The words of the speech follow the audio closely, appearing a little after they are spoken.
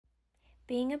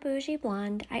Being a bougie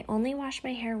blonde, I only wash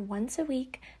my hair once a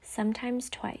week, sometimes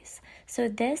twice. So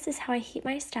this is how I keep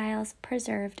my styles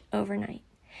preserved overnight.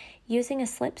 Using a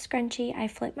slip scrunchie, I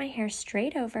flip my hair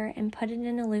straight over and put it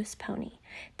in a loose pony.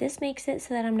 This makes it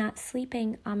so that I'm not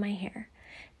sleeping on my hair.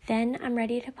 Then I'm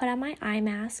ready to put on my eye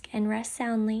mask and rest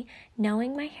soundly,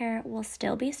 knowing my hair will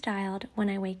still be styled when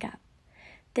I wake up.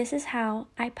 This is how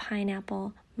I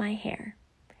pineapple my hair.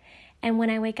 And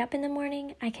when I wake up in the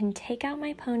morning, I can take out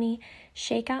my pony,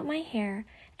 shake out my hair,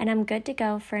 and I'm good to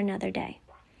go for another day.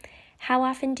 How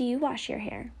often do you wash your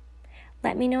hair?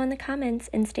 Let me know in the comments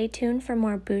and stay tuned for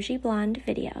more Boujee Blonde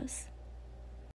videos.